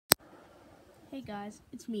Hey guys,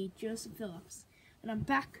 it's me, Joseph Phillips, and I'm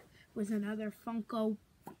back with another Funko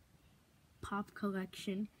Pop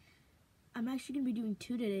collection. I'm actually going to be doing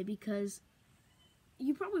two today because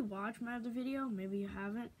you probably watched my other video, maybe you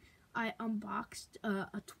haven't. I unboxed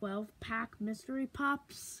a 12-pack mystery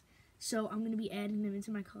pops, so I'm going to be adding them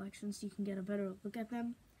into my collection so you can get a better look at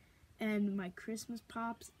them. And my Christmas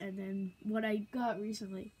pops, and then what I got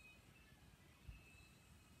recently.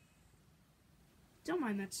 Don't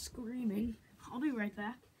mind that screaming. I'll be right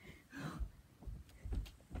back.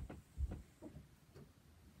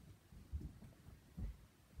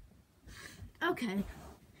 Okay.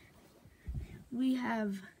 We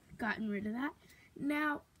have gotten rid of that.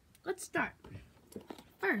 Now, let's start.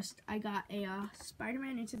 First, I got a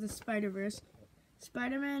Spider-Man Into the Spider-Verse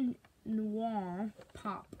Spider-Man Noir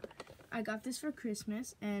pop. I got this for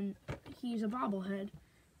Christmas, and he's a bobblehead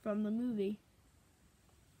from the movie.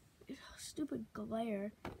 Stupid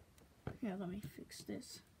glare. Here, let me fix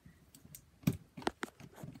this.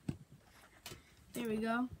 There we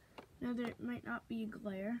go. Now there might not be a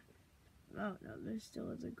glare. Oh no, there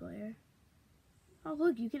still is a glare. Oh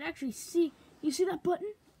look, you can actually see. You see that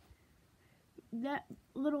button? That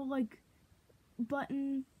little like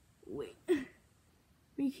button. Wait,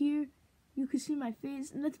 right here. You can see my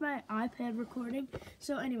face, and that's my iPad recording.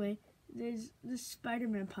 So anyway, there's the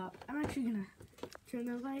Spider-Man pop. I'm actually gonna turn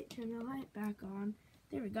the light back on.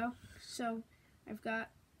 There we go. So I've got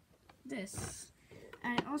this.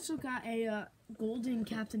 And I also got a golden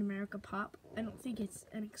Captain America pop. I don't think it's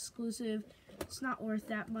an exclusive. It's not worth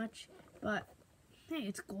that much, but hey,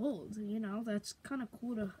 it's gold, you know, that's kind of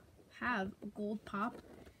cool to have a gold pop.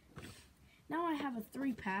 Now I have a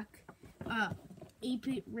 3-pack,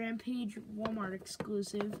 8-bit Rampage Walmart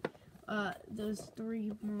exclusive. Those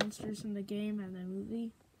 3 monsters in the game and the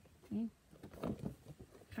movie.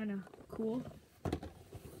 Kind of cool.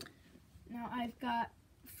 Now I've got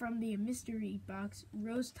from the mystery box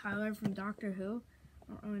Rose Tyler from Doctor Who.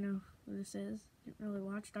 I don't really know who this is. Didn't really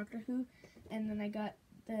watch Doctor Who. And then I got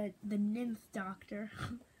the Nymph Doctor.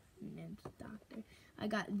 Nymph Doctor. I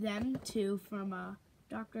got them two from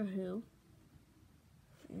Doctor Who.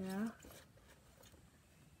 Yeah.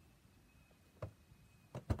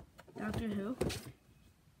 Doctor Who.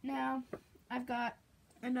 Now I've got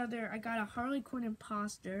I got a Harley Quinn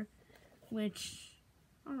Imposter, which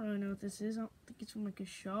I don't really know what this is. I don't think it's from like a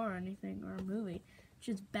show or anything or a movie. It's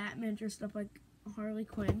just Batman dressed up like Harley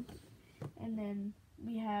Quinn. And then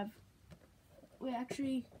we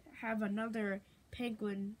actually have another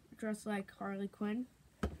penguin dressed like Harley Quinn.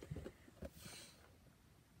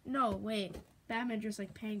 No, wait. Batman dressed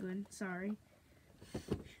like Penguin. Sorry.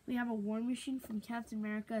 We have a War Machine from Captain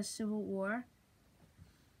America Civil War.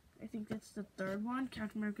 I think that's the 3rd one,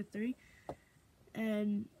 Captain America 3.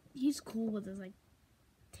 And he's cool with his like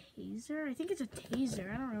taser. I think it's a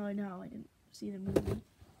taser. I don't really know. I didn't see the movie.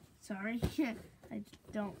 Sorry. I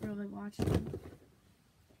don't really watch them.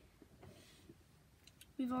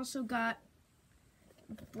 We've also got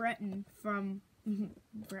Breton from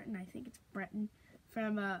Breton. I think it's Breton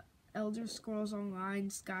from Elder Scrolls Online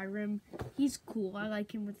Skyrim. He's cool. I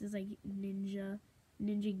like him with his like ninja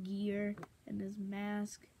gear and his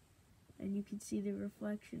mask. And you can see the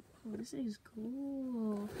reflection. Oh, this is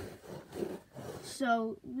cool.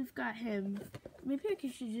 So, we've got him. Maybe I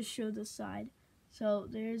should just show the side. So,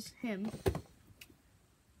 there's him.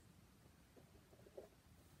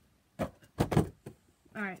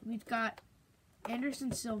 Alright, we've got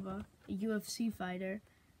Anderson Silva, a UFC fighter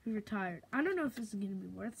who retired. I don't know if this is going to be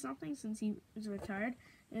worth something since he was retired.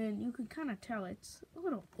 And you can kind of tell it's a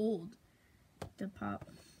little old, the pop.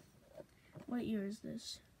 What year is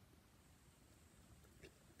this?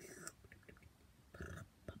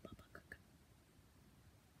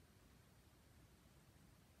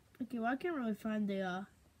 Okay, well I can't really find the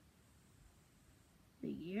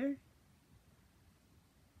year.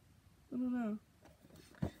 I don't know.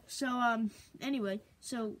 So anyway,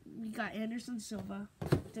 so we got Anderson Silva,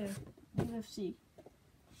 the UFC.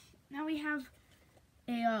 Now we have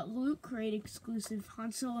a LootCrate exclusive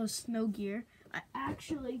Han Solo snow gear. I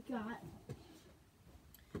actually got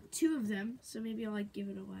 2 of them, so maybe I'll like give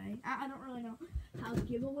it away. I don't really know how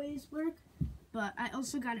giveaways work, but I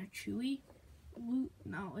also got a Chewie.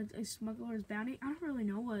 It's a Smuggler's Bounty. I don't really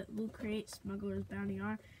know what LootCrate Smuggler's Bounty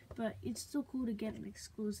are, but it's still cool to get an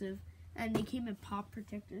exclusive. And they came in pop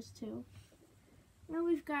protectors too. Now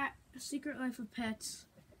we've got Secret Life of Pets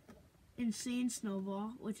Insane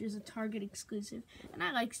Snowball, which is a Target exclusive. And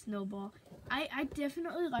I like Snowball. I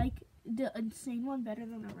definitely like the Insane one better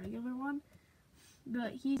than the regular one.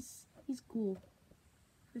 But he's cool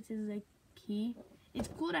with his like key. it's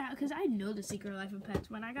cool to have, because I know the Secret Life of Pets.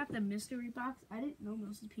 When I got the mystery box, I didn't know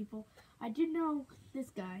most of the people. I did know this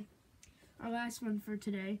guy. Our last one for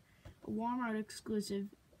today, a Walmart exclusive,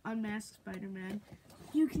 Unmasked Spider-Man.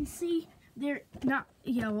 You can see there,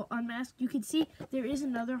 unmasked. You can see there is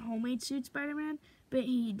another homemade suit Spider-Man, but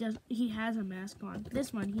he has a mask on.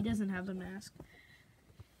 This one, he doesn't have the mask.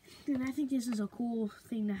 And I think this is a cool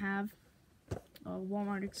thing to have, a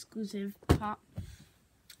Walmart exclusive pop.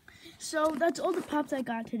 So that's all the pops I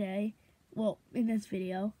got today, well, in this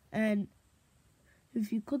video. And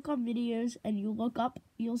if you click on videos and you look up,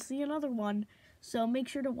 you'll see another one. So make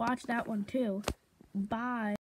sure to watch that one too. Bye.